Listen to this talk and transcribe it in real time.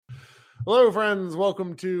Hello, friends.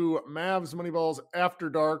 Welcome to Mavs Moneyballs After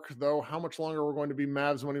Dark. Though how much longer we're going to be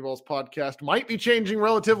Mavs Moneyballs podcast might be changing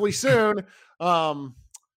relatively soon. The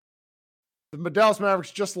Dallas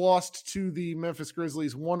Mavericks just lost to the Memphis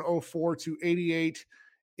Grizzlies 104-88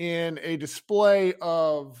 in a display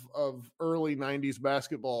of early 90s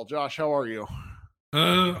basketball. Josh, how are you?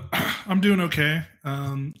 I'm doing okay.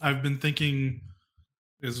 I've been thinking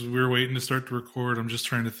as we're waiting to start to record, I'm just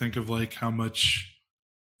trying to think of like how much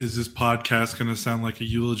is this podcast going to sound like a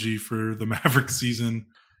eulogy for the Mavericks season,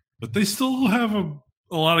 but they still have a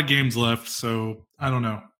lot of games left. So I don't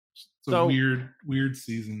know. It's a weird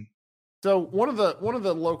season. So one of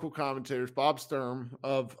the local commentators, Bob Sturm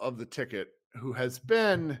of the Ticket, who has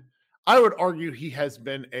been, I would argue, he has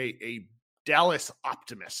been a Dallas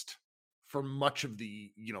optimist for much of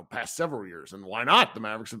the past several years, and why not? The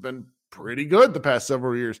Mavericks have been pretty good the past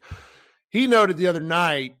several years. He noted the other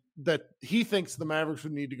night that he thinks the Mavericks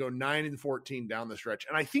would need to go 9-14 down the stretch,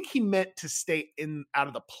 and I think he meant to stay out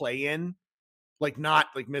of the play-in. Like not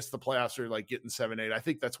like miss the playoffs or like getting 7-8. I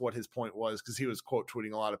think that's what his point was because he was quote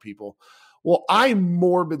tweeting a lot of people. Well, I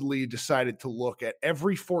morbidly decided to look at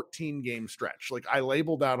every 14 game stretch. Like I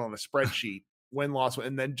labeled out on a spreadsheet win, loss,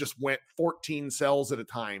 and then just went 14 cells at a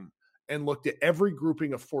time and looked at every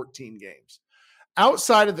grouping of 14 games.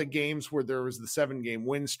 Outside of the games where there was the 7-game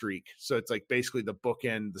win streak, so it's like basically the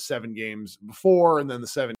bookend, the 7 games before and then the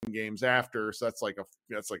 7 games after. So that's like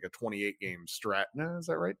a 28 game stretch. No, is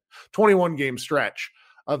that right? 21 game stretch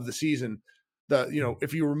of the season.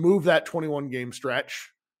 If you remove that 21 game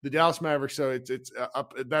stretch, the Dallas Mavericks, so it's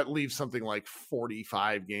up, that leaves something like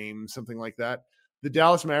 45 games, something like that. The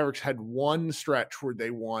Dallas Mavericks had one stretch where they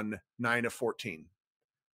won 9 of 14.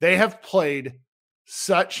 They have played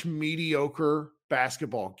such mediocre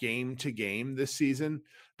basketball game to game this season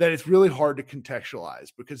that it's really hard to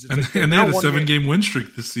contextualize because it's and they had a 7-game win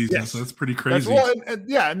streak this season, yes. So that's pretty crazy.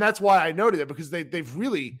 And that's why I noted it because they've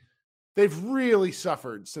really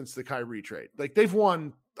suffered since the Kyrie trade. Like they've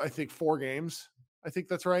won, I think 4 games. I think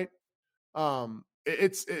that's right.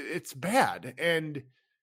 It's bad, and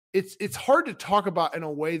it's hard to talk about in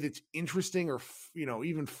a way that's interesting or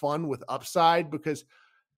even fun with upside because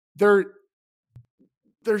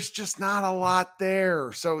there's just not a lot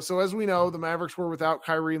there. So as we know, the Mavericks were without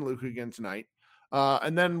Kyrie and Luka again tonight.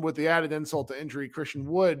 And then with the added insult to injury, Christian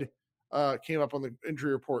Wood came up on the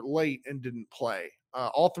injury report late and didn't play.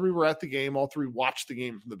 All 3 were at the game. All 3 watched the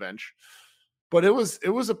game from the bench. But it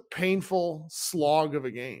was a painful slog of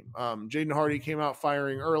a game. Jaden Hardy came out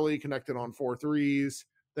firing early, connected on 4 threes,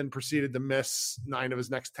 then proceeded to miss 9 of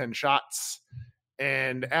his next 10 shots.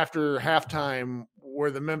 And after halftime,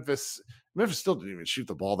 where the Memphis still didn't even shoot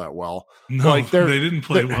the ball that well. No, like they didn't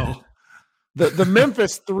play well. The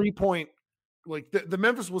Memphis 3-point, like the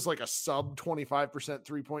Memphis was like a sub 25%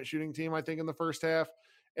 3-point shooting team, I think, in the first half.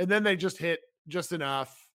 And then they just hit just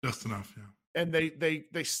enough. Just enough, yeah. And they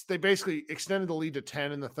basically extended the lead to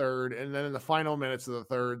 10 in the third. And then in the final minutes of the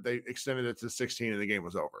third, they extended it to 16 and the game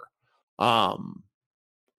was over.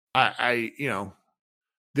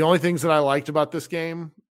 The only things that I liked about this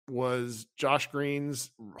game was Josh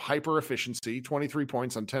Green's hyper efficiency, 23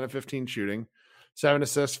 points on 10 of 15 shooting, 7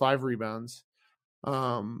 assists, 5 rebounds.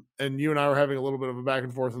 And you and I were having a little bit of a back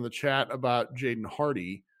and forth in the chat about Jaden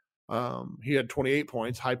Hardy. He had 28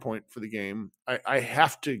 points, high point for the game.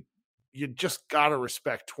 You just got to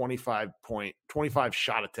respect 25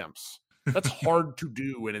 shot attempts. That's hard to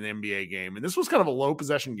do in an NBA game. And this was kind of a low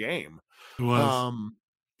possession game. It was.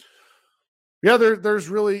 Yeah, there's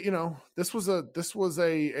really, this is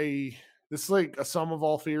like a sum of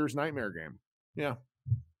all fears nightmare game. Yeah.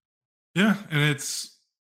 Yeah. And it's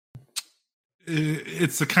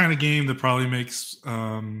the kind of game that probably makes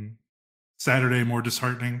Saturday more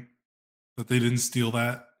disheartening that they didn't steal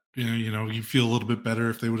that. You feel a little bit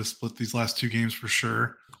better if they would have split these last 2 games for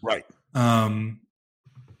sure. Right.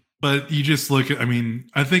 But you just look at,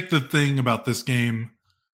 I think the thing about this game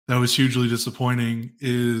that was hugely disappointing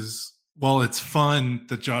is, while it's fun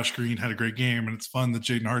that Josh Green had a great game and it's fun that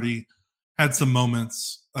Jaden Hardy had some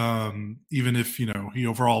moments, even if, he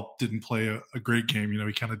overall didn't play a great game,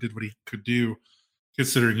 he kind of did what he could do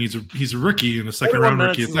considering he's a rookie and a second round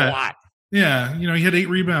rookie at that. Yeah. He had 8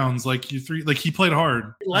 rebounds, he played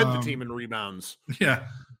hard. He led the team in rebounds. Yeah.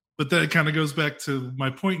 But that kind of goes back to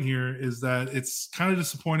my point here is that it's kind of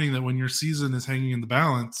disappointing that when your season is hanging in the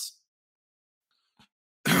balance,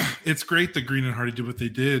 it's great that Green and Hardy did what they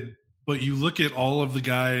did, but you look at all of the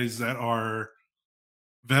guys that are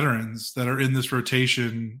veterans that are in this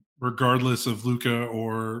rotation, regardless of Luka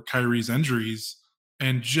or Kyrie's injuries,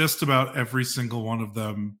 and just about every single one of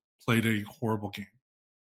them played a horrible game.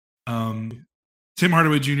 Tim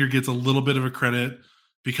Hardaway Jr. gets a little bit of a credit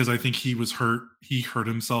because I think he was hurt. He hurt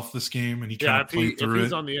himself this game, and he kind of played through it. If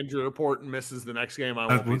he's on the injury report and misses the next game, I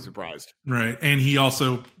won't be surprised. Right, and he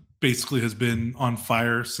also basically has been on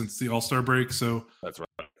fire since the All-Star break, so that's right.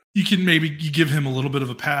 You give him a little bit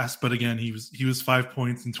of a pass, but again, he was 5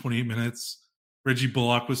 points in 28 minutes. Reggie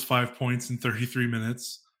Bullock was 5 points in 33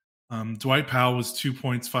 minutes. Dwight Powell was 2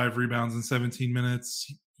 points, 5 rebounds in 17 minutes.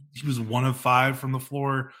 He was 1 of 5 from the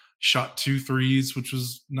floor, shot 2 threes, which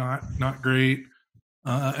was not great.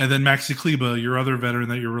 And then Maxi Kleber, your other veteran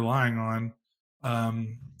that you're relying on,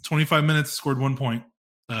 25 minutes, scored 1 point,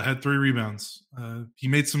 had 3 rebounds. He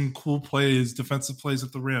made some cool plays, defensive plays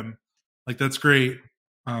at the rim. Like, that's great.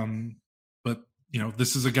 But,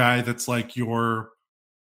 this is a guy that's like your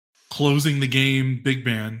closing the game big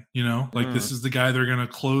man, this is the guy they're going to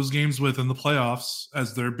close games with in the playoffs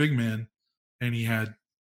as their big man. And he had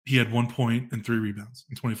 1 point and 3 rebounds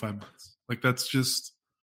in 25 minutes. Like, that's just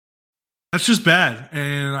bad.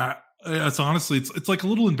 And it's honestly, it's like a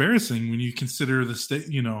little embarrassing when you consider the state,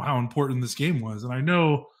 how important this game was. And I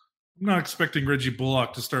know I'm not expecting Reggie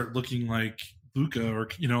Bullock to start looking like Luka, or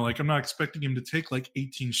I'm not expecting him to take like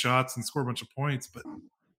 18 shots and score a bunch of points, but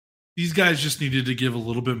these guys just needed to give a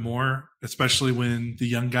little bit more, especially when the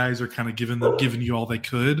young guys are kind of giving you all they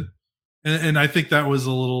could. And I think that was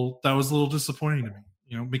a little disappointing to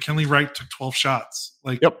me. McKinley Wright took 12 shots.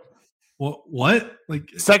 Like, yep. What? Like,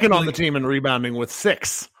 second on the team in rebounding with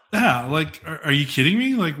 6. Yeah. Like, are you kidding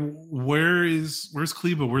me? Like, where's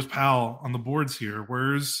Kleber? Where's Powell on the boards here?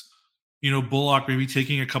 Where's, Bullock maybe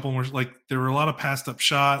taking a couple more? Like, there were a lot of passed up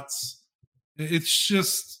shots. It's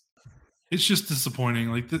just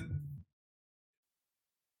disappointing. Like,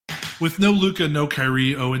 with no Luka, no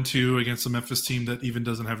Kyrie, 0-2 against a Memphis team that even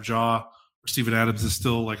doesn't have Ja, or Steven Adams is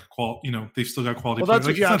still like they've still got quality players.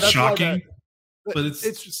 Like, it's not shocking, but it's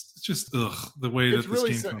just the way that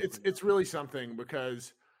really this game it's really something,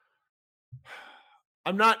 because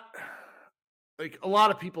I'm not, like, a lot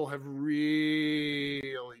of people have really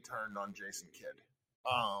turned on Jason Kidd,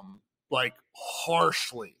 like,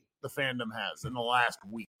 harshly. The fandom has in the last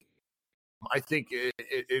week. I think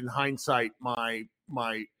in hindsight,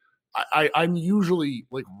 I'm usually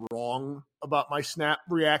like wrong about my snap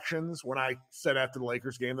reactions when I said after the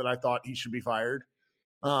Lakers game that I thought he should be fired.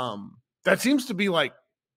 That seems to be like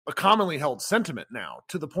a commonly held sentiment now,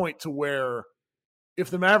 to the point to where if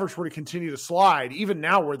the Mavericks were to continue to slide, even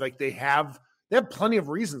now where like they have plenty of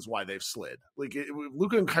reasons why they've slid. Like,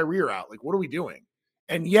 Luka and Kyrie are out. Like, what are we doing?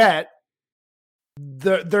 And yet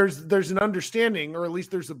there's an understanding, or at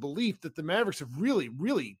least there's a belief, that the Mavericks have really,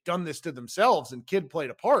 really done this to themselves, and Kidd played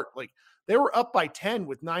a part. Like, they were up by 10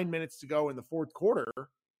 with 9 minutes to go in the fourth quarter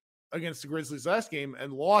against the Grizzlies last game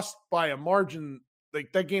and lost by a margin.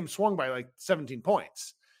 Like, that game swung by like 17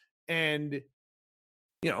 points. And,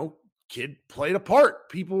 Kidd played a part.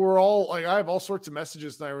 People were all like, I have all sorts of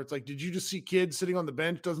messages now where it's like, did you just see Kidd sitting on the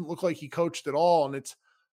bench? Doesn't look like he coached at all. And it's,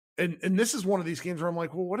 and this is one of these games where I'm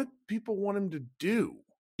like, well, what did people want him to do?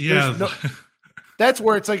 Yeah. That's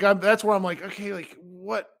where it's like, that's where I'm like, okay, like,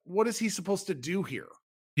 what is he supposed to do here?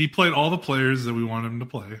 He played all the players that we wanted him to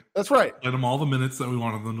play. That's right. Played him all the minutes that we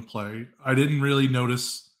wanted them to play. I didn't really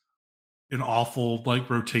notice an awful like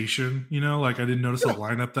rotation, like I didn't notice a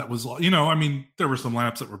lineup that was, I mean, there were some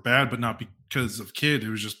lineups that were bad, but not because of Kidd. It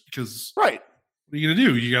was just because, right. What are you gonna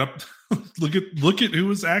do? You got to look at who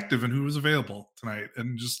was active and who was available tonight,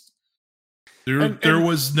 and just there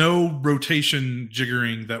was no rotation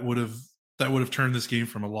jiggering that would have turned this game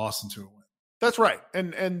from a loss into a win. That's right.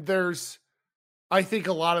 And there's, I think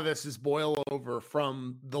a lot of this is boil over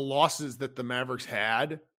from the losses that the Mavericks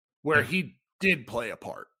had, where he did play a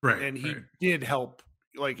part, right? And he did help.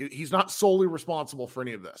 Like, he's not solely responsible for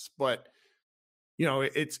any of this, but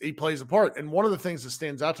he plays a part. And one of the things that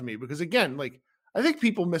stands out to me, because again, like, I think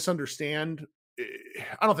people misunderstand.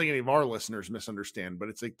 I don't think any of our listeners misunderstand, but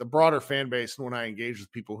it's like the broader fan base. And when I engage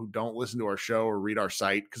with people who don't listen to our show or read our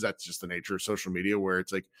site, because that's just the nature of social media, where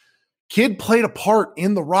it's like, Kidd played a part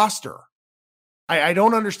in the roster. I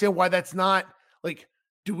don't understand why that's not like,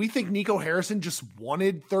 do we think Nico Harrison just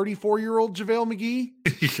wanted 34-year-old JaVale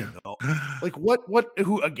McGee? Yeah. No. Like,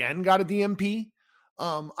 who again got a DMP?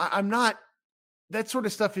 I'm not, that sort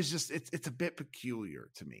of stuff is just, it's a bit peculiar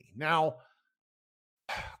to me. Now,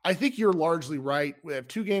 I think you're largely right. We have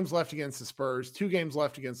 2 games left against the Spurs, 2 games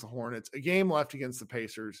left against the Hornets, a game left against the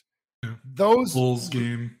Pacers. Yeah. The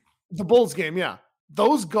Bulls game. Yeah.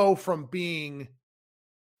 Those go from being,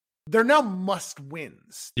 they're now must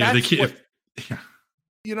wins. Yeah. They can't.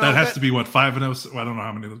 That has to be what, 5-0. I don't know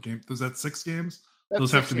how many of those games. Is that 6 games?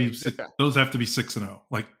 Those have to be 6-0.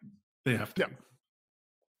 Like, they have to. Yeah.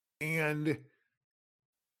 And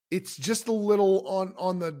it's just a little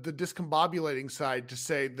on the discombobulating side to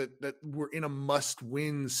say that we're in a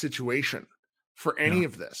must-win situation for any Yeah.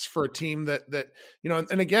 of this, for a team that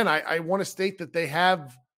and again, I want to state that they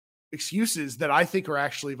have excuses that I think are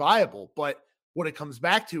actually viable, but what it comes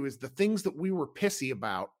back to is the things that we were pissy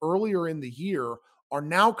about earlier in the year are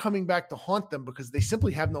now coming back to haunt them because they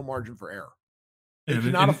simply have no margin for error. They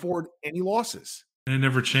cannot afford any losses. And it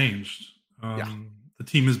never changed. Yeah. The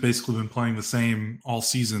team has basically been playing the same all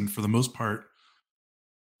season for the most part.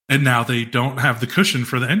 And now they don't have the cushion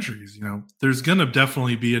for the injuries. There's going to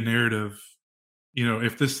definitely be a narrative,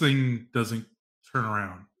 if this thing doesn't turn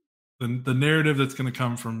around, then the narrative that's going to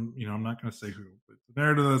come from, I'm not going to say who, but the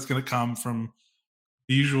narrative that's going to come from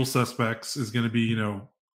the usual suspects is going to be,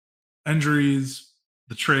 injuries,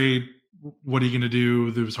 the trade. What are you going to do?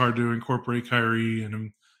 It was hard to incorporate Kyrie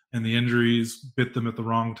and the injuries bit them at the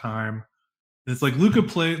wrong time. And it's like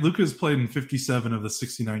Luka's played in 57 of the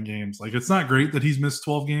 69 games. Like, it's not great that he's missed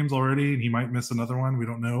 12 games already and he might miss another one. We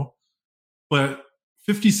don't know. But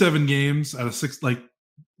 57 games out of 6, like,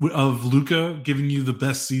 of Luka giving you the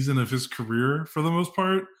best season of his career for the most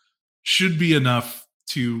part should be enough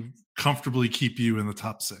to comfortably keep you in the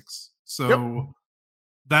top 6. So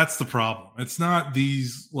that's the problem. It's not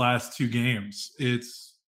these last 2 games.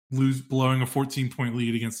 It's blowing a 14-point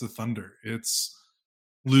lead against the Thunder. It's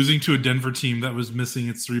losing to a Denver team that was missing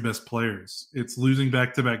its 3 best players. It's losing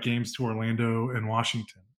back-to-back games to Orlando and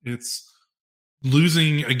Washington. It's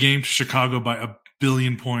losing a game to Chicago by 1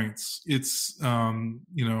 billion points. It's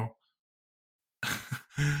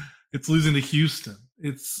it's losing to Houston.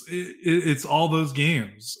 It's all those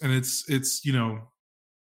games, and it's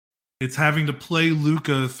having to play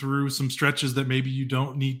Luka through some stretches that maybe you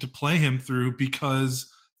don't need to play him through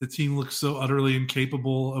because the team looks so utterly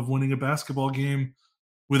incapable of winning a basketball game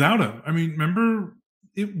without him. I mean, remember,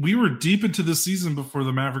 we were deep into the season before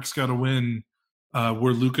the Mavericks got a win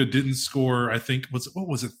where Luka didn't score, I think,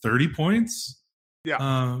 30 points?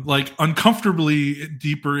 Yeah. Like, uncomfortably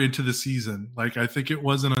deeper into the season. Like, I think it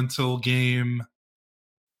wasn't until game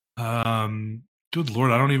good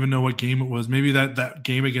Lord, I don't even know what game it was. Maybe that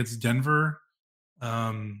game against Denver.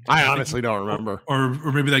 I honestly don't remember.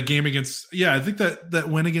 Or maybe that game against, I think that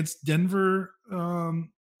win against Denver on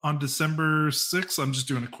December 6th. I'm just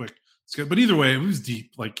doing a quick skip. But either way, it was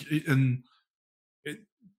deep. Like,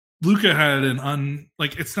 Luka had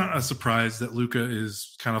it's not a surprise that Luka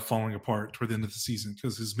is kind of falling apart toward the end of the season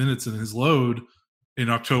because his minutes and his load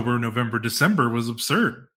in October, November, December was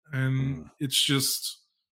absurd. And it's just,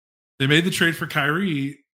 they made the trade for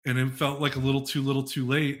Kyrie and it felt like a little too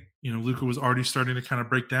late. Luka was already starting to kind of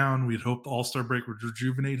break down. We'd hoped the All-Star break would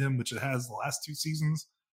rejuvenate him, which it has the last 2 seasons.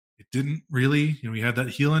 It didn't really. He had that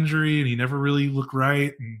heel injury and he never really looked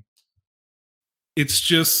right. And it's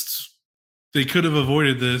just, they could have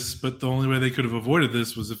avoided this, but the only way they could have avoided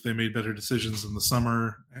this was if they made better decisions in the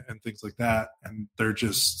summer and things like that. And they're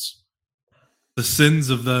just the sins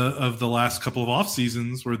of the last couple of off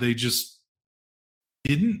seasons where they just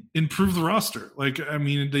didn't improve the roster. Like, I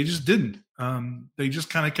mean, they just didn't. They just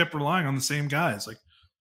kind of kept relying on the same guys. Like,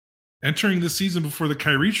 entering the season before the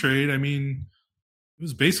Kyrie trade, I mean, it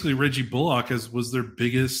was basically Reggie Bullock was their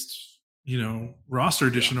biggest, roster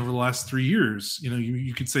addition over the last 3 years.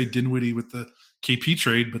 You could say Dinwiddie with the KP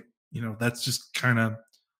trade, but that's just kind of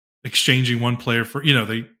exchanging one player for,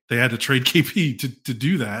 they had to trade KP to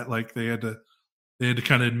do that. Like, they had to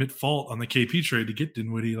kind of admit fault on the KP trade to get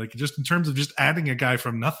Dinwiddie. Like, just in terms of just adding a guy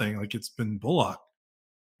from nothing, like, it's been Bullock.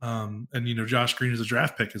 And Josh Green as a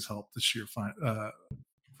draft pick has helped this year for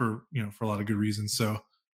a lot of good reasons. So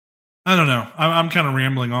I don't know. I'm kind of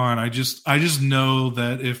rambling on. I just know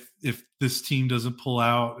that if this team doesn't pull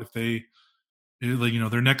out, if they,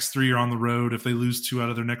 their next 3 are on the road, if they lose 2 out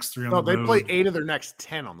of their next 3 on the road, they play 8 of their next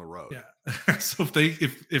 10 on the road. Yeah. So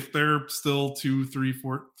if they're still 2, 3,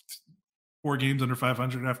 4 games under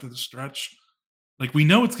 500 after the stretch, like, we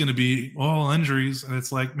know it's going to be all injuries, and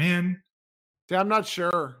it's like, man, I'm not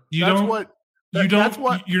sure. You're not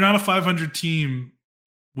a 500 team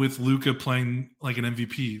with Luka playing like an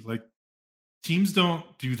MVP. Like, teams don't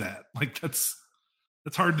do that. Like, that's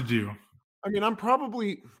hard to do. I mean, I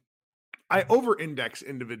over-index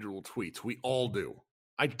individual tweets. We all do.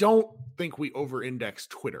 I don't think we over-index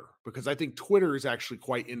Twitter because I think Twitter is actually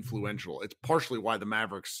quite influential. It's partially why the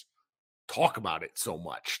Mavericks talk about it so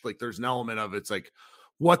much. Like, there's an element of it's like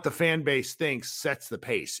what the fan base thinks sets the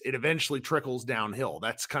pace. It eventually trickles downhill.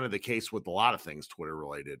 That's kind of the case with a lot of things Twitter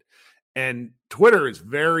related. And Twitter is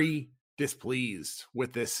very displeased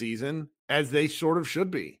with this season, as they sort of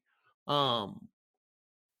should be. I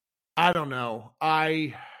don't know.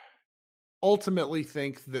 ultimately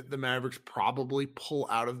think that the Mavericks probably pull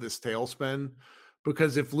out of this tailspin,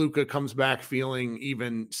 because if Luka comes back feeling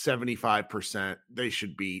even 75%, they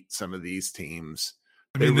should beat some of these teams.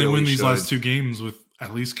 I mean, they really win these should. last 2 games with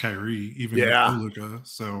at least Kyrie, even with no Luka.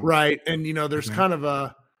 So right. And there's kind of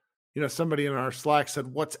a somebody in our Slack said,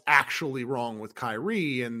 what's actually wrong with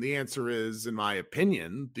Kyrie? And the answer is, in my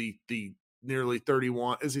opinion, the nearly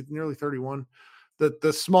 31, is it nearly 31?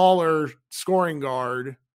 The smaller scoring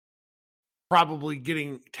guard probably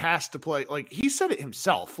getting tasked to play. Like, he said it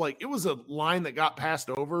himself. Like, it was a line that got passed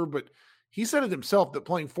over, but he said it himself that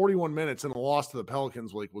playing 41 minutes in a loss to the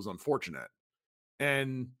Pelicans was unfortunate.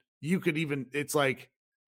 And you could even, it's like,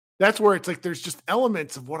 that's where it's like, there's just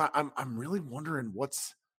elements of what I'm really wondering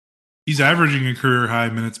what's. He's averaging a career high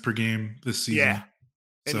minutes per game this season. Yeah.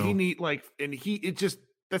 And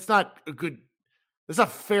that's not a good, that's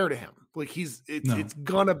not fair to him. Like, it's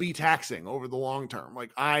gonna be taxing over the long term.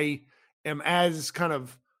 Like, I am as kind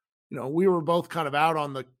of, we were both kind of out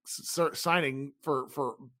on the signing for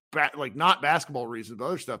not basketball reasons, but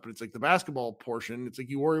other stuff. But it's like the basketball portion. It's like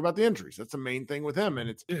you worry about the injuries. That's the main thing with him. And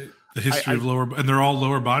it's the history of and they're all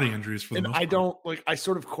lower body injuries for the most part. Don't I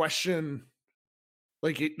sort of question.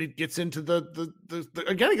 Like, it gets into the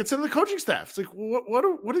again, it gets into the coaching staff. It's like, what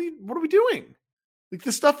are we doing? Like,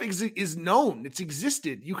 this stuff is known. It's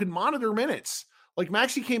existed. You can monitor minutes. Like,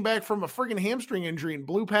 Maxey came back from a friggin' hamstring injury and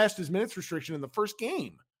blew past his minutes restriction in the first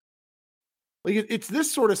game. Like, it's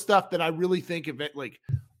this sort of stuff that I really think of it, like,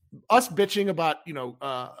 us bitching about,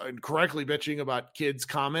 and correctly bitching about kids'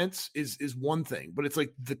 comments is one thing, but it's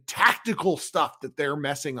like the tactical stuff that they're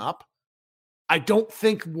messing up, I don't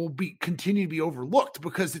think will continue to be overlooked,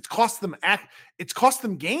 because it's cost them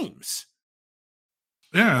games.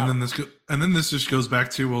 Yeah, and then this just goes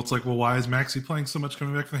back to, it's like, why is Maxey playing so much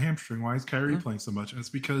coming back from the hamstring? Why is Kyrie playing so much? And it's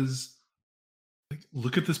because, like,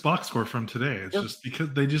 look at this box score from today. It's just because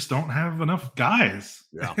they just don't have enough guys.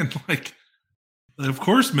 Yeah. And like, of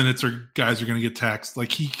course, guys are going to get taxed.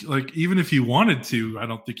 Like, even if he wanted to, I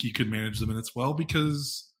don't think he could manage the minutes well,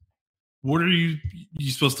 because what are you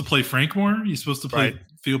supposed to play Frank more? Are you supposed to play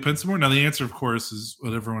Theo Pinson more? Now, the answer, of course, is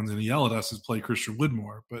what everyone's going to yell at us, is play Christian Wood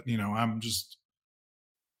more. But,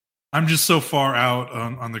 I'm just so far out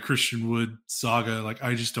on the Christian Wood saga. Like,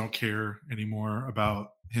 I just don't care anymore about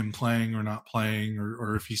him playing or not playing,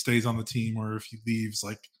 or if he stays on the team or if he leaves.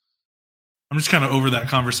 Like, I'm just kind of over that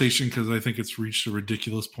conversation, because I think it's reached a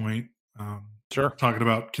ridiculous point. Sure. Talking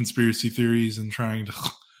about conspiracy theories and trying to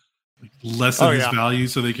lessen his value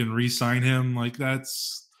so they can re-sign him. Like,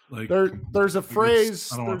 that's like, there's a phrase.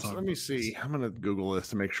 Let me see. I'm going to Google this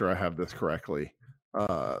to make sure I have this correctly. So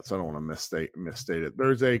I don't want to misstate it.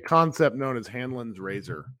 There's a concept known as Hanlon's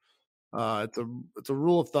razor. It's a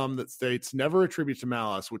rule of thumb that states, never attribute to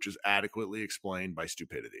malice which is adequately explained by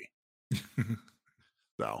stupidity.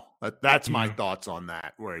 So that's my thoughts on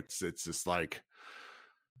that, where it's just like,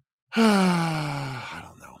 I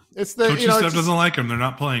don't know. It's the coaching staff doesn't like him. They're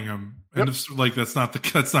not playing him. Yep. And that's not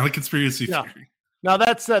a conspiracy theory. Now,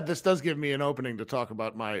 that said, this does give me an opening to talk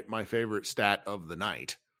about my favorite stat of the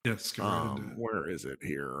night. Yes. Where is it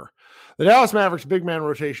here? The Dallas Mavericks big man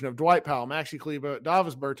rotation of Dwight Powell, Maxi Kleber,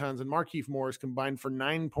 Davis Bertans, and Markieff Morris combined for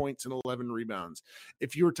 9 points and 11 rebounds.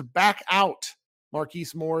 If you were to back out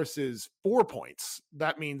Markieff Morris's 4 points,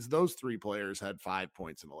 that means those 3 players had 5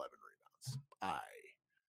 points and 11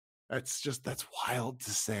 rebounds. That's wild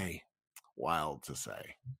to say. Wild to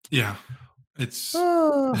say. Yeah. It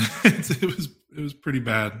was pretty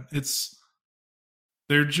bad. It's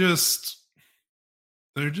very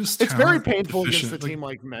painful against a team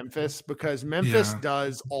like Memphis, because Memphis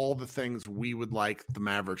does all the things we would like the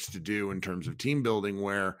Mavericks to do in terms of team building,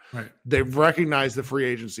 where they've recognized the free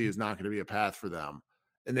agency is not going to be a path for them.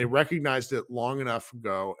 And they recognized it long enough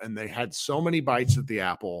ago, and they had so many bites at the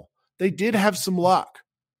apple. They did have some luck.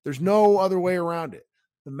 There's no other way around it.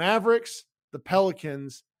 The Mavericks, the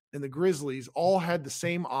Pelicans, and the Grizzlies all had the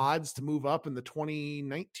same odds to move up in the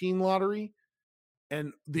 2019 lottery,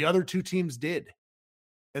 and the other 2 teams did.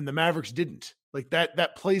 And the Mavericks didn't. Like,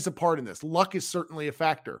 that plays a part in this. Luck is certainly a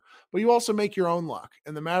factor, but you also make your own luck.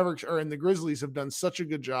 And the Mavericks and the Grizzlies have done such a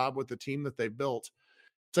good job with the team that they've built.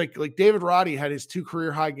 It's like David Roddy had his 2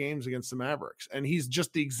 career high games against the Mavericks, and he's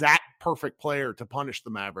just the exact perfect player to punish the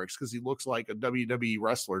Mavericks, because he looks like a WWE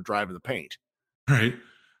wrestler driving the paint. Right.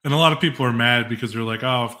 And a lot of people are mad because they're like,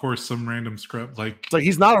 oh, of course, some random scrub. Like, it's like,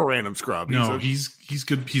 he's not a random scrub. No, he's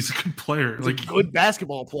good. He's a good player. He's like a good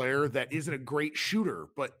basketball player that isn't a great shooter,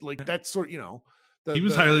 but like, that's sort of, he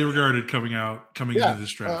was highly regarded coming into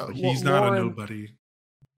this draft. He's not a nobody.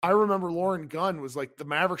 I remember Lauren Gunn was like, the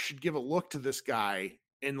Mavericks should give a look to this guy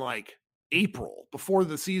in like April before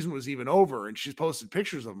the season was even over, and she's posted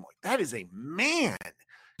pictures of him. Like, that is a man,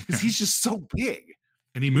 because he's just so big.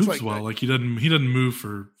 And he moves well. Like he doesn't move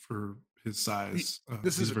for his size.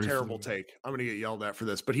 This is a terrible take. I'm gonna get yelled at for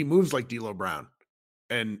this, but he moves like D'Lo Brown.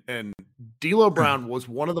 And D'Lo Brown was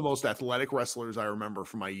one of the most athletic wrestlers I remember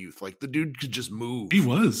from my youth. Like, the dude could just move. He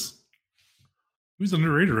was an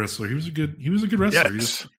underrated wrestler. He was a good wrestler.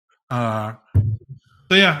 Yes.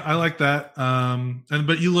 So yeah, I like that.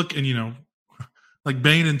 But you look and like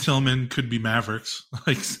Bane and Tillman could be Mavericks.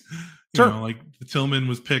 Like you know, like Tillman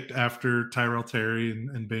was picked after Tyrell Terry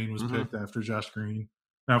and Bane was picked after Josh Green.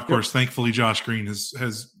 Now, of course, thankfully Josh Green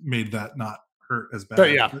has made that not hurt as bad.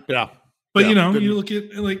 But you look at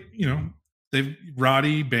they've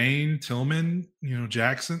Roddy, Bane, Tillman,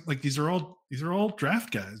 Jackson. Like these are all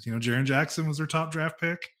draft guys. Jaren Jackson was their top draft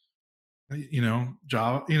pick.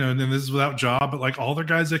 Ja, and then this is without Ja, but like all their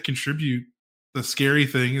guys that contribute. The scary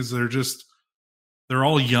thing is they're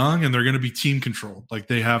all young and they're going to be team controlled. Like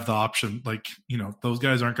they have the option. Like those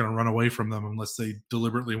guys aren't going to run away from them unless they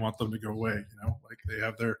deliberately want them to go away. Like they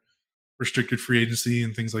have their restricted free agency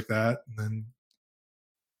and things like that. And then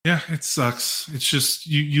yeah, it sucks. It's just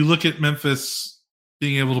you look at Memphis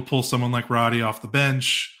being able to pull someone like Roddy off the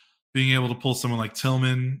bench, being able to pull someone like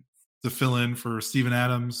Tillman to fill in for Steven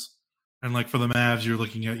Adams. And like for the Mavs, you're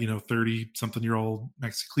looking at 30-something-year-old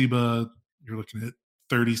Maxi Kleber. You're looking at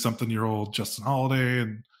 30-something-year-old Justin Holiday,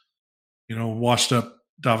 and washed up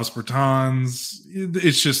Davis Bertans.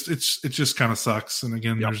 It just kind of sucks. And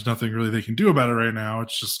again, there's nothing really they can do about it right now.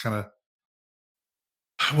 It's just kind of.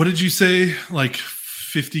 What did you say? Like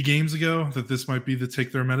 50 games ago that this might be the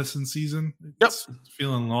take their medicine season. It's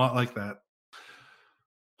feeling a lot like that.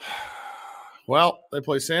 Well, they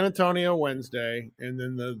play San Antonio Wednesday, and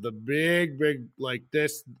then the big like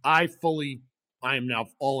this. I am now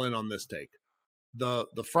all in on this take. The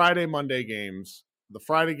Friday Monday games, the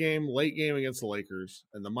Friday game, late game against the Lakers,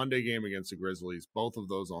 and the Monday game against the Grizzlies, both of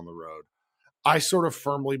those on the road. I sort of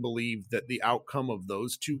firmly believe that the outcome of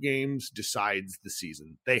those two games decides the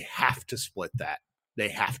season. They have to split that. They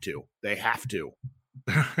have to.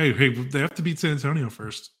 Hey, they have to beat San Antonio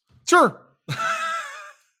first. Sure.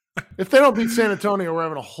 If they don't beat San Antonio, we're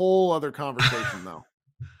having a whole other conversation, though.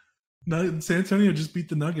 No, San Antonio just beat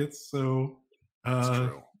the Nuggets, so that's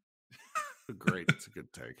true. Great, it's a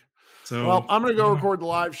good take. So, well, I'm going to go record the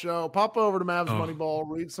live show. Pop over to Mavs Moneyball,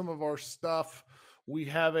 read some of our stuff. We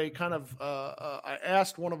have a kind of I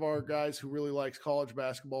asked one of our guys who really likes college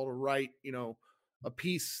basketball to write, a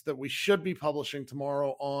piece that we should be publishing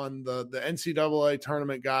tomorrow on the NCAA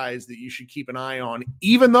tournament guys that you should keep an eye on,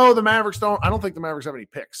 even though the Mavericks I don't think the Mavericks have any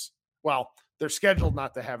picks. Well, they're scheduled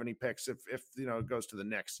not to have any picks if it goes to the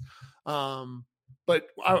Knicks. But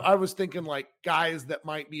I was thinking like guys that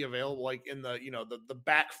might be available, like in the the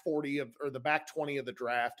back 40 or the back 20 of the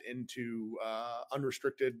draft into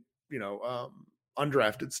unrestricted,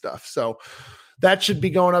 undrafted stuff. So that should be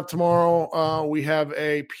going up tomorrow. We have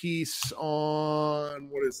a piece on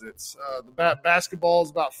what is it? The basketball is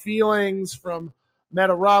about feelings from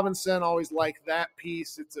Meta Robinson. Always like that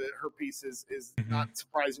piece. Her piece is not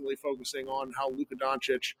surprisingly focusing on how Luka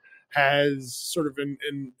Doncic has sort of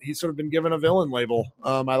been given a villain label.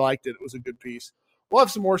 I liked it. It was a good piece. We'll have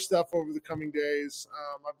some more stuff over the coming days.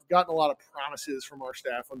 I've gotten a lot of promises from our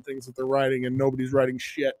staff on things that they're writing, and nobody's writing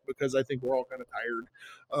shit because I think we're all kind of tired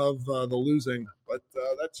of the losing. But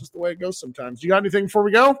that's just the way it goes sometimes. You got anything before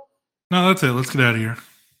we go? No, that's it. Let's get out of here.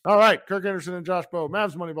 All right. Kirk Anderson and Josh Bowe,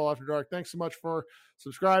 Mavs Moneyball After Dark. Thanks so much for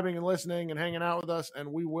subscribing and listening and hanging out with us.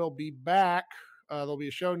 And we will be back. There'll be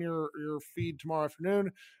a show in your feed tomorrow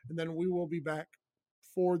afternoon, and then we will be back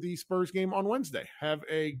for the Spurs game on Wednesday. Have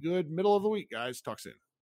a good middle of the week, guys. Talk soon.